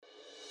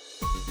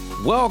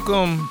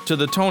Welcome to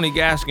the Tony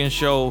Gaskin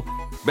Show,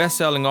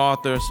 best-selling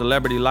author,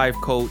 celebrity life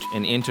coach,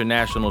 and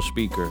international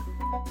speaker.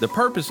 The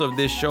purpose of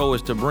this show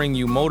is to bring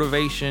you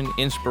motivation,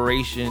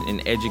 inspiration,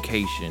 and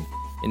education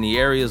in the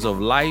areas of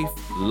life,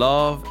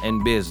 love,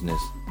 and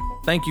business.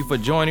 Thank you for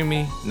joining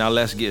me. Now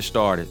let's get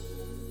started.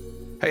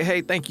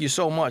 Hey, thank you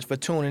so much for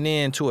tuning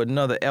in to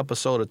another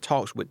episode of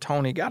Talks with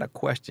Tony. Got a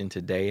question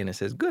today, and it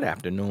says, "Good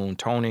afternoon,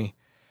 Tony.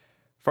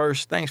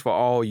 First, thanks for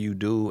all you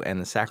do and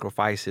the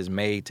sacrifices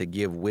made to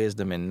give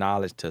wisdom and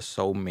knowledge to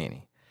so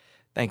many.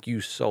 Thank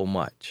you so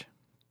much.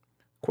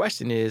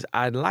 Question is,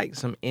 I'd like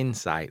some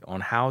insight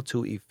on how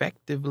to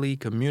effectively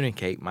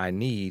communicate my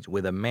needs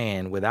with a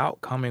man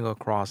without coming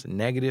across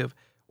negative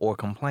or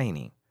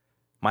complaining.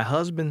 My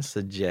husband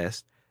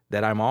suggests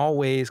that I'm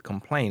always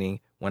complaining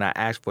when I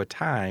ask for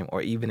time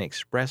or even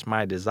express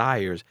my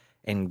desires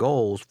and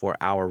goals for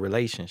our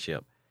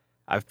relationship.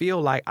 I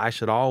feel like I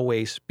should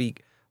always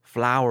speak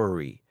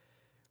flowery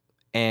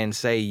and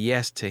say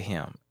yes to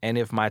him. And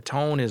if my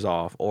tone is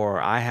off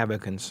or I have a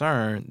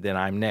concern, then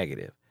I'm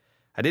negative.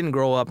 I didn't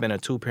grow up in a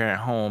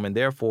two-parent home and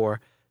therefore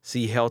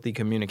see healthy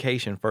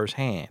communication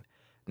firsthand.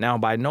 Now,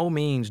 by no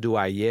means do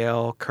I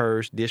yell,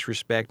 curse,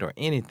 disrespect, or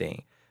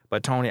anything.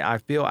 But Tony, I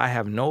feel I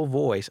have no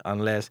voice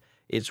unless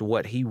it's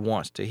what he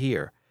wants to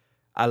hear.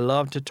 I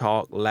love to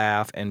talk,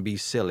 laugh, and be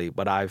silly,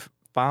 but I've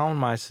found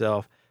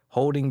myself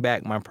holding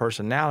back my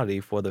personality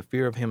for the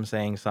fear of him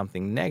saying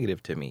something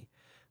negative to me.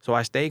 So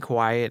I stay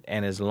quiet,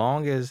 and as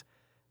long as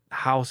the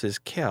house is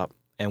kept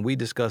and we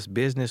discuss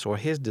business or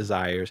his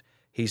desires,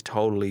 he's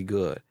totally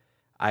good.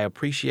 I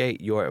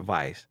appreciate your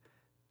advice.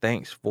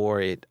 Thanks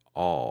for it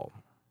all."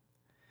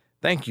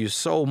 Thank you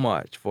so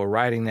much for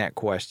writing that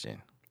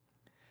question.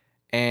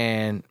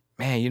 And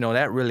man,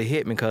 that really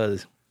hit me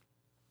because,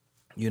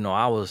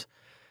 I was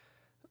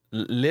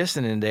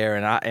listening there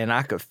and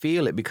I could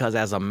feel it because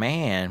as a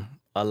man,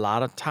 a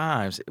lot of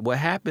times what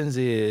happens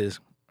is,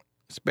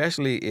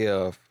 especially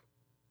if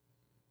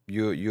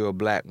you're a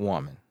black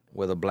woman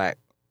with a black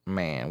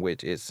man,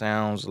 which it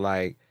sounds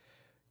like,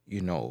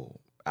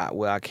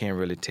 I can't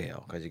really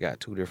tell because you got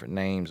two different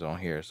names on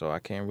here, so I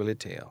can't really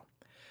tell.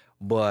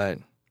 But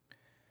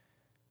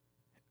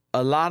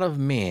a lot of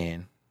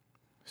men,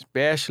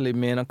 especially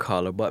men of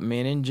color, but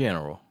men in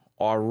general,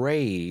 are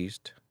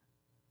raised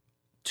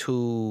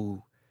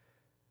to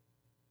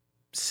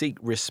seek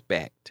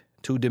respect,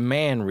 to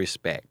demand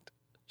respect,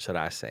 should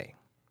I say,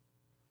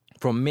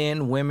 from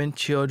men, women,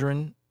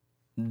 children,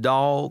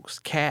 dogs,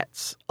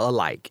 cats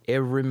alike.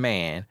 Every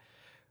man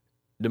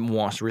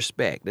wants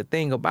respect. The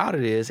thing about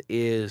it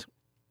is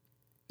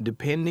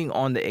depending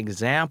on the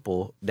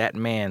example that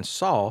man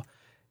saw,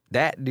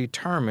 that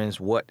determines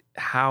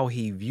how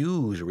he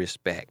views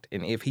respect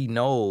and if he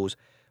knows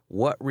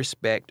what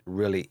respect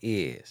really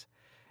is.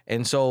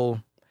 And so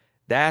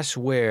that's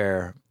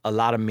where a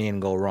lot of men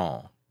go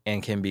wrong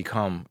and can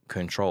become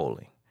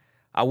controlling.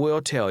 I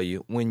will tell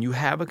you, when you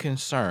have a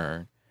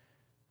concern,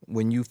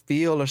 when you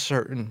feel a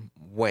certain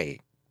way,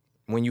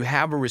 when you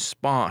have a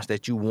response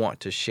that you want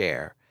to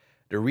share,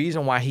 the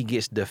reason why he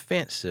gets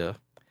defensive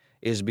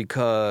is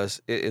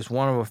because it's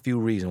one of a few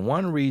reasons.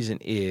 One reason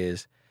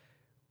is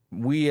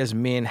we as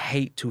men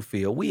hate to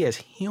feel, we as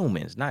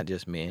humans, not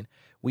just men,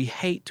 we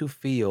hate to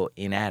feel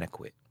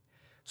inadequate.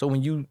 So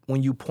when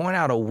you point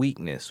out a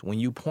weakness, when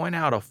you point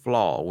out a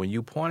flaw, when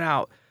you point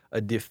out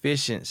a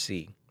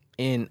deficiency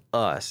in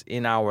us,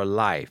 in our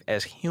life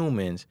as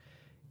humans,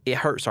 it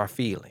hurts our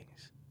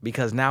feelings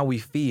because now we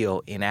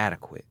feel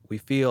inadequate. We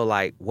feel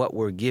like what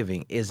we're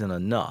giving isn't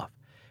enough,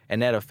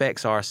 and that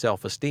affects our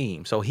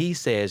self-esteem. So he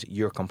says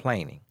you're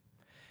complaining,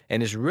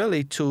 and it's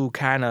really to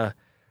kind of,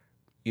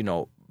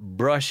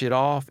 brush it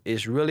off.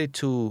 It's really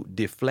to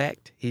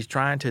deflect. He's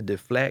trying to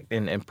deflect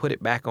and put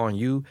it back on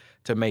you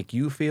to make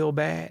you feel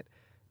bad,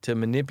 to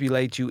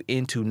manipulate you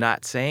into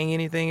not saying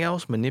anything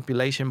else,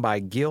 manipulation by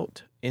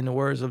guilt, in the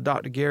words of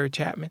Dr. Gary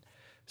Chapman.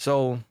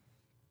 So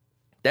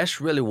that's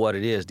really what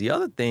it is. The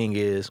other thing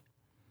is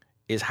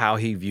how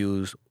he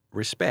views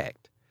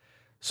respect.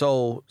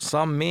 So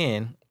some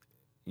men,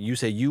 you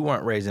say you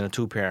weren't raised in a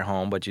two-parent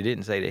home, but you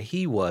didn't say that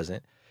he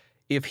wasn't.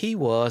 If he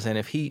was, and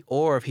if he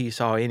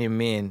saw any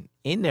men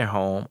in their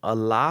home, a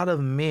lot of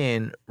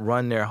men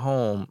run their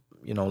home,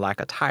 like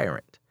a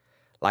tyrant,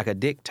 like a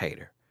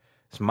dictator.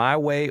 It's my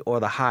way or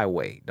the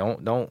highway.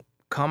 Don't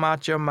come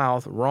out your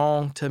mouth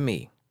wrong to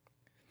me.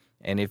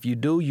 And if you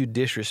do, you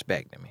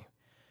disrespecting me.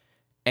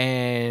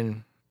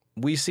 And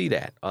we see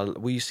that.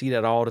 We see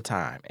that all the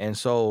time. And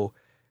so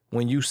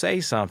when you say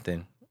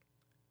something,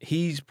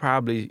 he's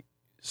probably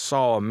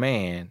saw a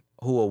man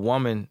who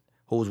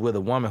was with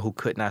a woman who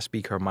could not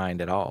speak her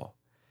mind at all.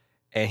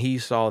 And he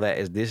saw that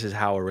as this is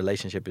how a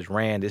relationship is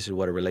ran. This is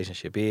what a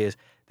relationship is.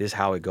 This is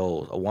how it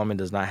goes. A woman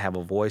does not have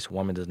a voice. A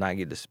woman does not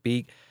get to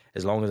speak.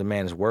 As long as a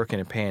man is working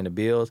and paying the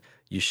bills,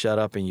 you shut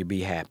up and you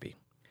be happy.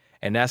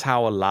 And that's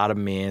how a lot of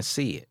men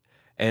see it.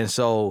 And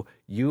so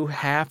you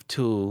have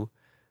to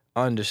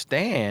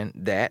understand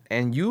that,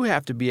 and you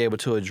have to be able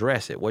to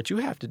address it. What you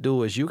have to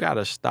do is you got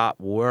to stop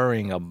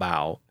worrying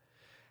about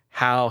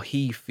how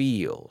he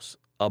feels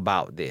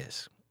about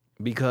this.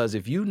 Because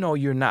if you know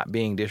you're not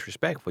being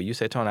disrespectful, you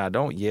say, Tony, I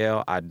don't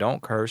yell, I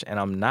don't curse, and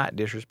I'm not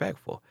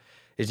disrespectful.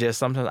 It's just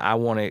sometimes I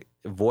want to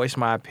voice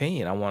my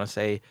opinion. I want to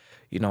say,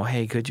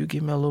 hey, could you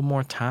give me a little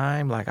more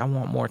time? Like, I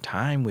want more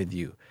time with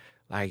you.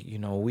 Like,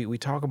 we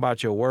talk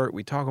about your work,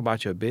 we talk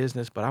about your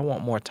business, but I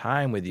want more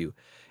time with you.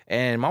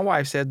 And my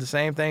wife said the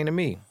same thing to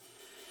me.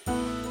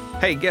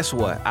 Hey, guess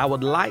what? I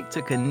would like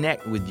to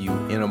connect with you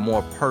in a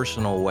more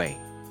personal way.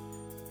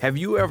 Have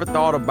you ever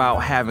thought about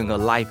having a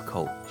life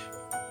coach?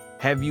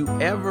 Have you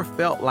ever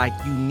felt like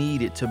you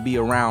needed to be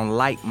around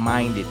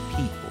like-minded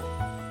people?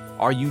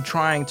 Are you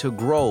trying to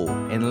grow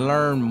and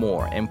learn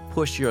more and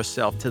push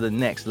yourself to the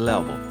next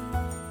level?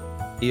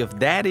 If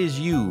that is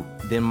you,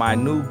 then my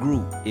new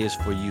group is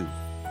for you.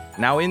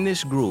 Now in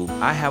this group,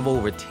 I have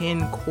over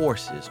 10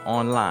 courses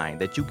online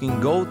that you can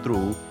go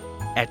through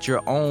at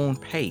your own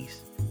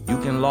pace. You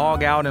can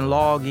log out and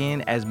log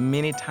in as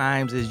many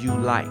times as you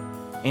like.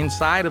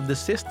 Inside of the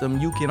system,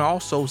 you can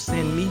also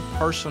send me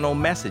personal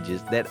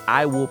messages that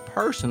I will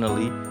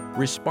personally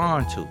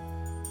respond to.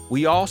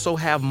 We also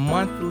have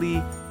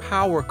monthly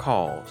power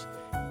calls.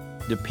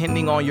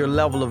 Depending on your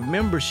level of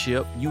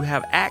membership, you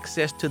have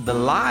access to the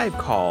live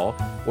call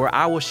where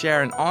I will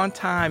share an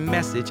on-time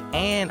message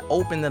and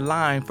open the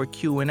line for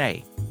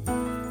Q&A.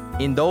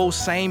 In those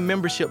same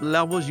membership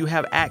levels, you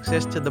have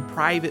access to the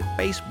private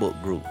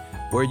Facebook group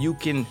where you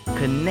can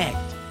connect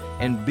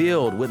and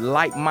build with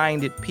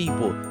like-minded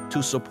people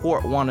to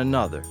support one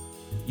another.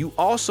 You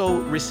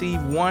also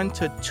receive 1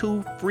 to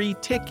 2 free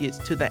tickets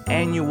to the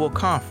annual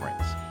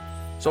conference.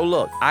 So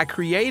look, I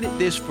created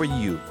this for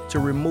you to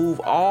remove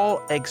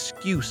all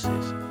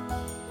excuses.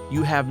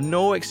 You have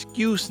no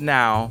excuse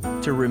now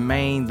to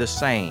remain the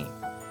same.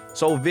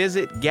 So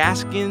visit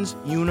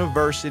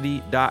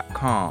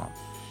GaskinsUniversity.com,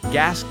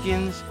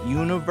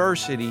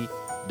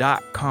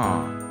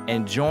 GaskinsUniversity.com,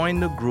 and join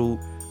the group.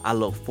 I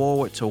look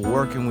forward to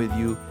working with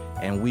you,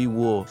 and we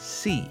will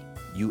see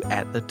you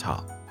at the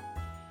top.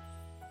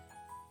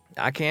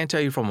 I can tell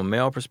you from a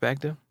male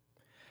perspective.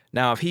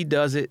 Now, if he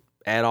does it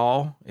at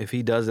all,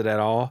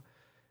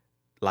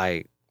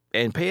 like,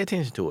 and pay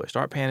attention to it,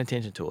 start paying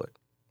attention to it.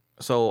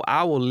 So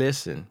I will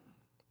listen,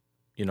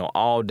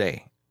 all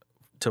day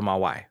to my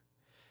wife,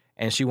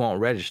 and she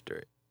won't register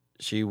it.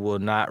 She will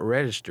not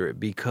register it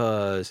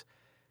because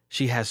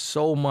she has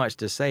so much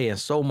to say and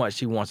so much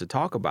she wants to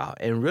talk about.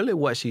 And really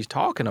what she's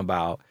talking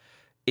about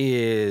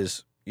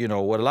is,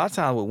 what a lot of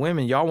times with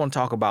women, y'all want to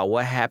talk about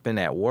what happened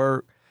at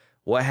work,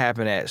 what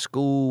happened at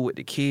school with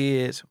the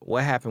kids,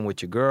 what happened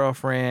with your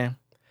girlfriend.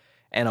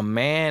 And a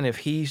man, if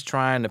he's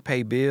trying to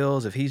pay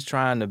bills, if he's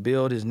trying to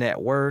build his net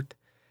worth,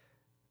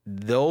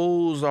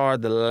 those are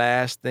the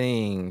last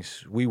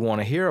things we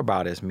want to hear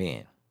about as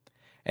men.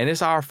 And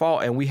it's our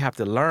fault, and we have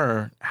to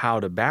learn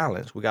how to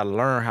balance. We got to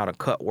learn how to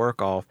cut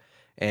work off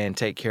and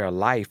take care of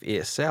life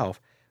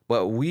itself.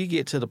 But we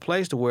get to the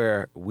place to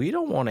where we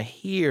don't want to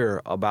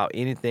hear about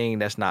anything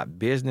that's not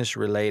business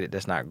related,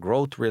 that's not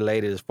growth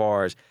related as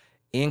far as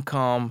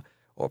income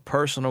or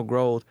personal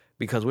growth,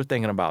 because we're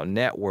thinking about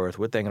net worth.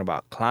 We're thinking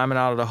about climbing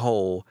out of the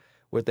hole.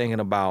 We're thinking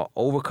about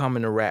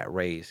overcoming the rat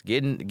race,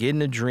 getting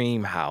the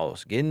dream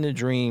house, getting the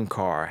dream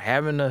car,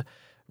 having a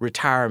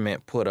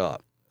retirement put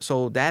up.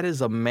 So that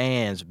is a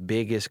man's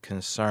biggest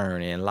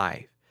concern in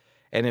life.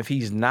 And if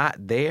he's not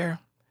there,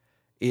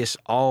 it's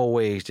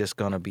always just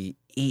going to be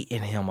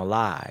eating him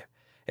alive.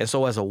 And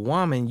so as a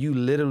woman, you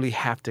literally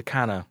have to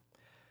kind of,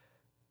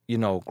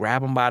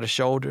 grab him by the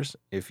shoulders.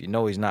 If you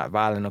know he's not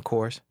violent, of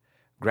course,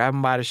 grab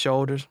him by the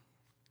shoulders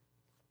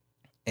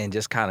and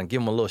just kind of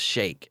give him a little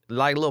shake,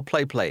 like a little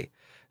play.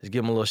 Just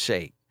give him a little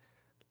shake.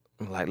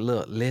 Like,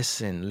 look,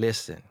 listen.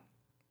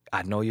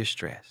 I know you're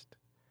stressed.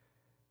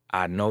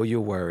 I know you're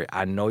worried.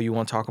 I know you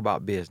want to talk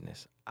about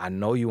business. I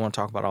know you want to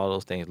talk about all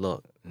those things.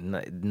 Look,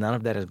 none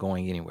of that is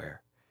going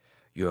anywhere.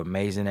 You're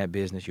amazing at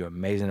business. You're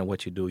amazing at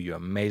what you do. You're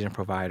an amazing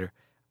provider.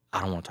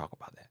 I don't want to talk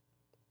about that.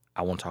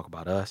 I want to talk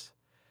about us.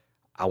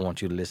 I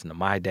want you to listen to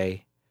my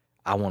day.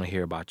 I want to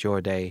hear about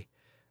your day.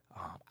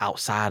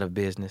 Outside of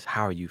business,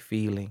 how are you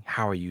feeling?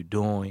 How are you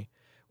doing?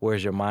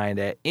 Where's your mind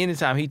at?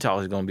 Anytime he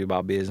talks, it's going to be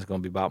about business, it's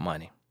going to be about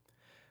money.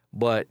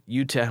 But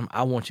you tell him,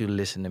 I want you to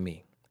listen to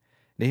me.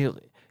 Then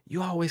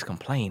you always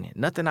complaining.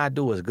 Nothing I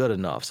do is good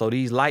enough. So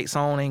these lights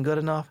on ain't good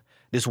enough.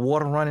 This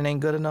water running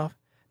ain't good enough.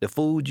 The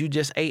food you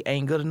just ate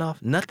ain't good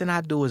enough. Nothing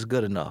I do is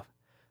good enough.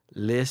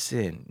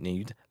 Listen.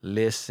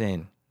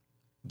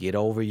 Get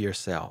over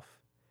yourself.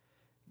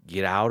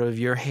 Get out of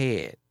your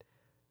head.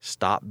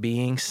 Stop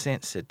being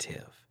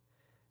sensitive.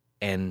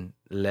 And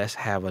let's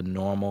have a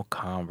normal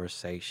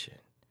conversation.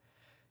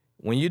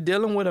 When you're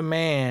dealing with a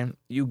man,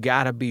 you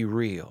gotta be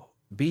real.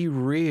 Be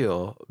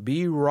real,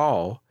 be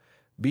raw,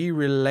 be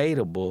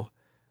relatable,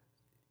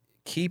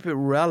 keep it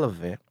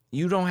relevant.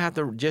 You don't have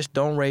to, just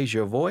don't raise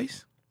your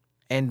voice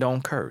and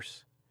don't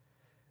curse.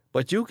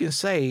 But you can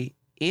say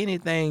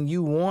anything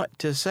you want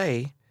to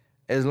say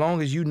as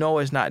long as you know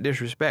it's not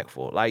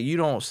disrespectful. Like, you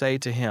don't say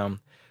to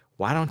him,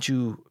 why don't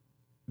you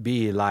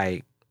be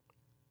like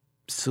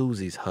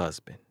Susie's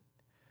husband?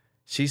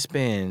 She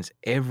spends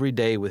every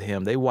day with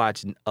him. They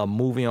watch a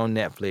movie on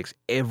Netflix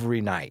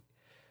every night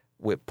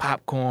with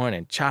popcorn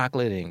and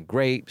chocolate and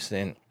grapes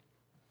and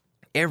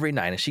every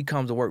night. And she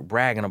comes to work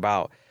bragging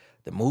about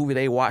the movie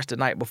they watched the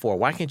night before.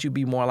 Why can't you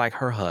be more like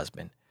her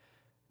husband?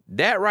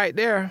 That right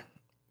there,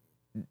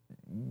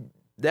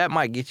 that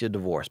might get you a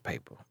divorce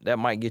paper. That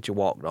might get you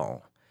walked on.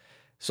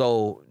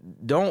 So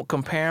don't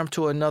compare him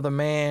to another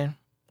man.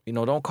 You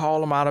know, don't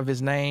call him out of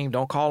his name.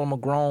 Don't call him a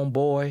grown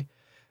boy.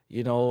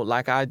 You know,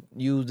 like I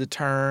use the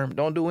term,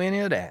 don't do any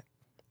of that.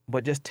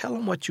 But just tell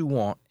him what you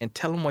want and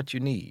tell him what you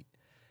need.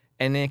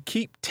 And then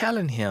keep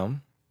telling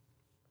him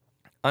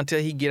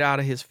until he get out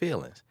of his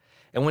feelings.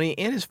 And when he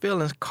in his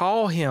feelings,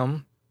 call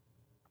him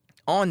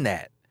on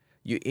that.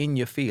 You're in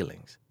your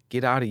feelings.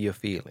 Get out of your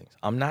feelings.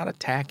 I'm not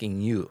attacking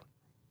you.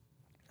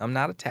 I'm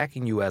not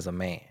attacking you as a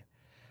man.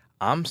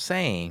 I'm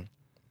saying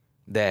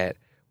that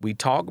we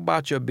talked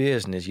about your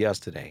business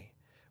yesterday.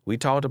 We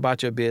talked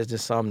about your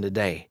business some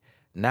today.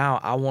 Now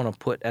I want to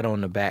put that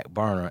on the back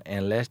burner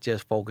and let's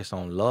just focus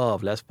on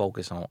love. Let's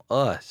focus on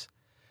us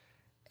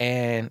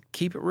and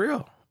keep it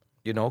real.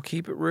 You know,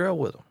 keep it real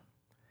with them.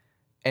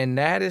 And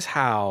that is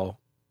how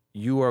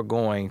you are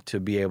going to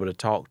be able to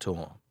talk to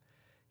him.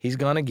 He's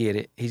going to get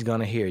it. He's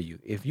going to hear you.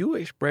 If you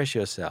express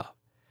yourself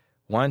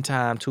 1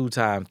 time, 2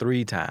 times,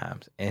 3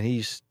 times, and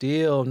he's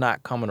still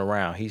not coming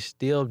around, he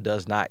still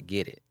does not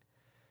get it,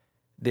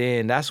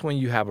 then that's when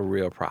you have a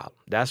real problem.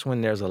 That's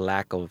when there's a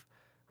lack of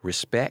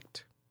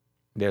respect.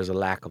 There's a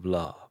lack of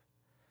love.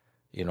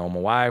 You know, my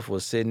wife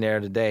was sitting there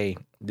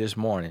this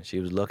morning. She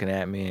was looking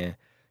at me and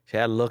she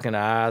had a look in her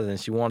eyes and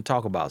she wanted to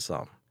talk about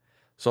something.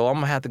 So I'm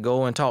going to have to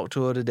go and talk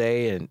to her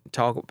today and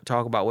talk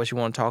about what she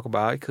want to talk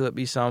about. It could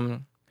be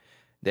something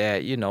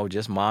that, you know,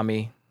 just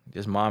mommy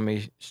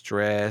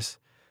stress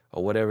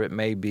or whatever it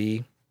may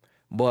be.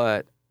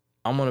 But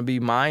I'm going to be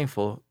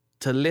mindful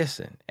to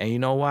listen. And you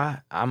know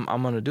why? I'm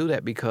going to do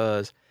that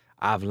because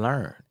I've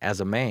learned as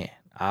a man,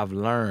 I've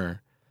learned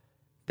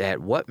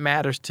that what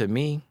matters to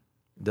me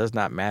does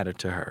not matter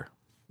to her.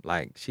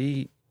 Like,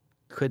 she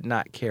could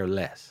not care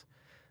less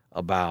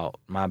about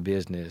my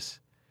business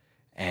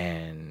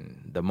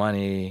and the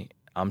money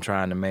I'm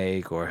trying to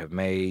make or have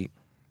made.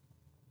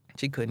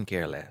 She couldn't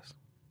care less.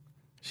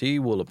 She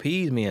will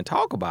appease me and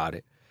talk about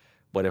it,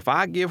 but if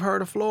I give her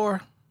the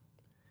floor,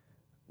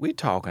 we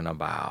talking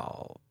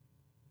about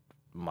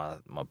my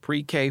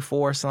pre-K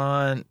 4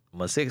 son,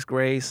 my 6th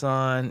grade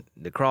son,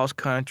 the cross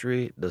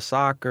country, the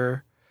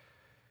soccer,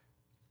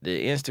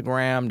 the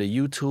Instagram, the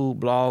YouTube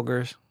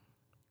bloggers.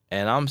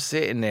 And I'm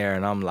sitting there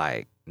and I'm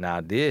like,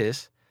 now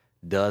this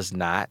does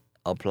not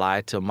apply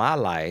to my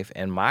life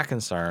and my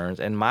concerns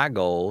and my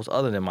goals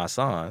other than my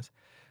son's.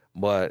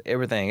 But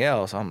everything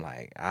else, I'm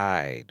like,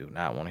 I do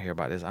not want to hear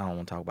about this. I don't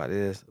want to talk about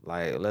this.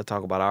 Like, let's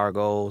talk about our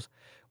goals.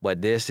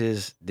 But this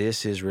is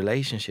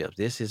relationships.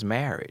 This is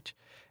marriage.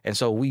 And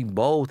so we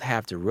both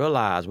have to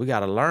realize, we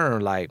got to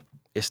learn, like,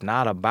 it's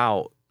not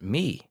about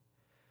me.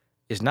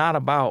 It's not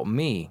about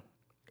me.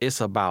 It's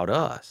about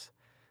us.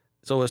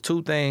 So there's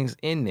 2 things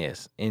in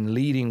this, in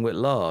leading with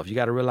love. You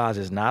got to realize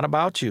it's not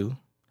about you,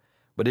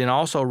 but then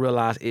also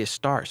realize it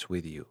starts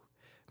with you,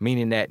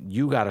 meaning that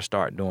you got to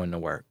start doing the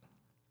work.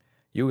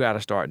 You got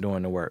to start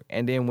doing the work.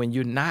 And then when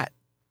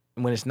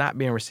it's not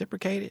being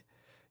reciprocated,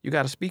 you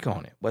got to speak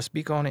on it, but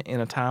speak on it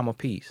in a time of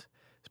peace.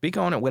 Speak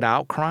on it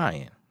without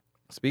crying.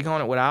 Speak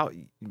on it without,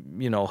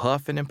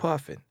 huffing and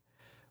puffing,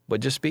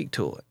 but just speak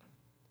to it.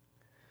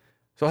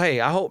 So, hey,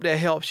 I hope that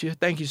helps you.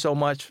 Thank you so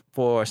much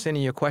for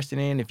sending your question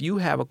in. If you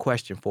have a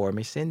question for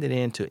me, send it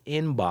in to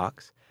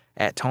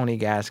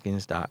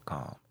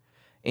inbox@TonyGaskins.com.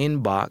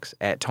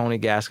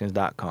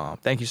 Inbox@TonyGaskins.com.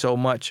 Thank you so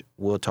much.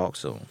 We'll talk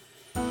soon.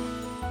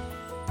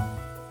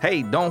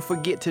 Hey, don't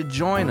forget to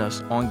join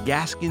us on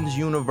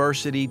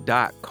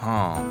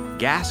GaskinsUniversity.com.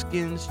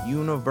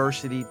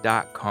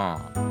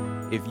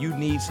 GaskinsUniversity.com. If you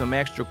need some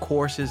extra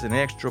courses, an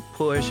extra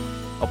push,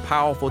 a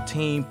powerful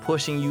team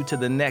pushing you to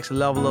the next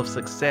level of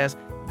success,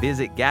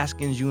 visit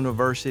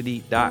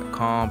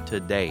GaskinsUniversity.com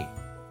today.